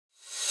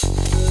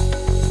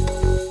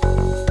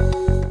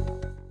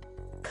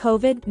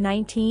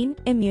COVID-19,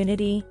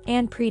 immunity,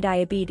 and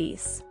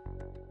prediabetes.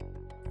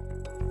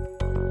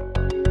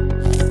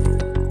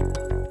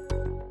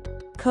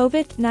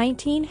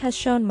 COVID-19 has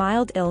shown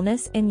mild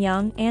illness in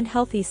young and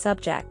healthy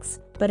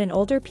subjects, but in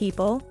older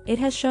people, it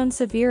has shown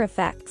severe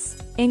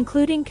effects,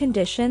 including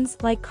conditions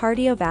like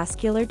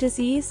cardiovascular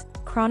disease,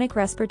 chronic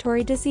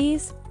respiratory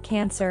disease,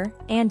 cancer,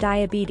 and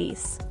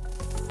diabetes.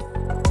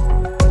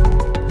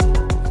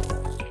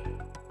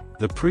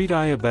 The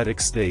prediabetic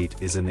state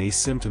is an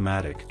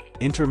asymptomatic,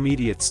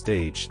 intermediate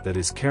stage that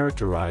is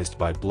characterized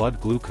by blood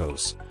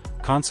glucose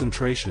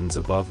concentrations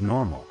above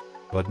normal,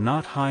 but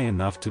not high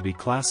enough to be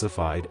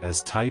classified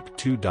as type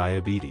 2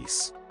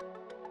 diabetes,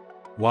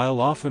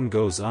 while often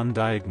goes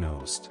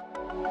undiagnosed.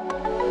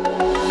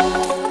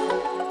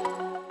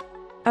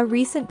 A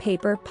recent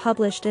paper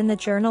published in the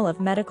Journal of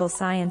Medical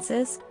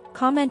Sciences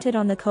commented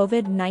on the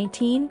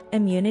COVID-19,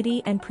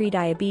 immunity and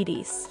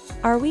prediabetes.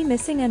 Are we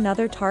missing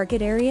another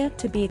target area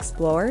to be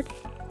explored?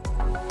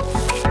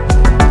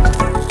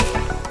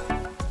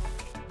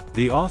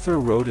 The author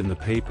wrote in the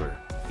paper,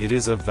 "It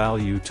is of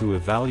value to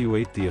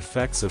evaluate the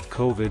effects of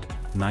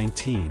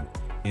COVID-19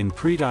 in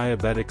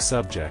prediabetic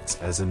subjects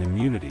as an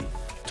immunity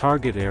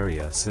target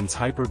area since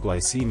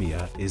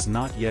hyperglycemia is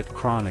not yet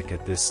chronic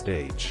at this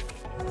stage."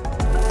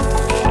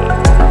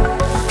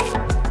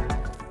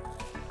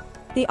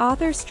 The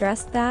author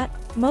stressed that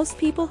most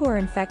people who are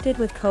infected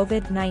with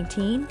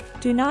COVID-19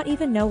 do not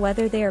even know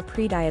whether they are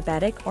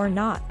prediabetic or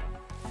not.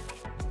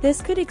 This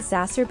could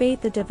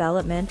exacerbate the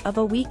development of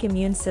a weak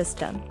immune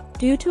system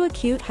due to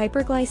acute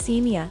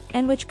hyperglycemia,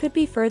 and which could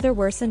be further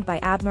worsened by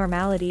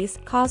abnormalities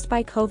caused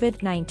by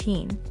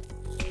COVID-19.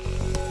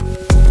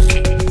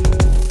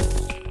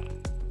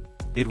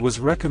 It was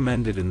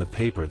recommended in the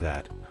paper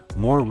that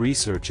more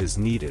research is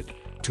needed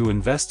to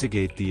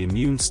investigate the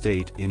immune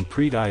state in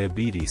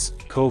prediabetes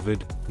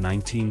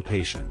COVID-19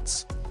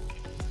 patients.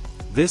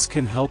 This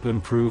can help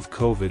improve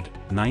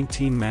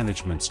COVID-19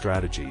 management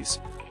strategies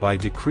by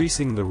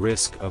decreasing the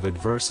risk of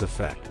adverse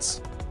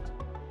effects.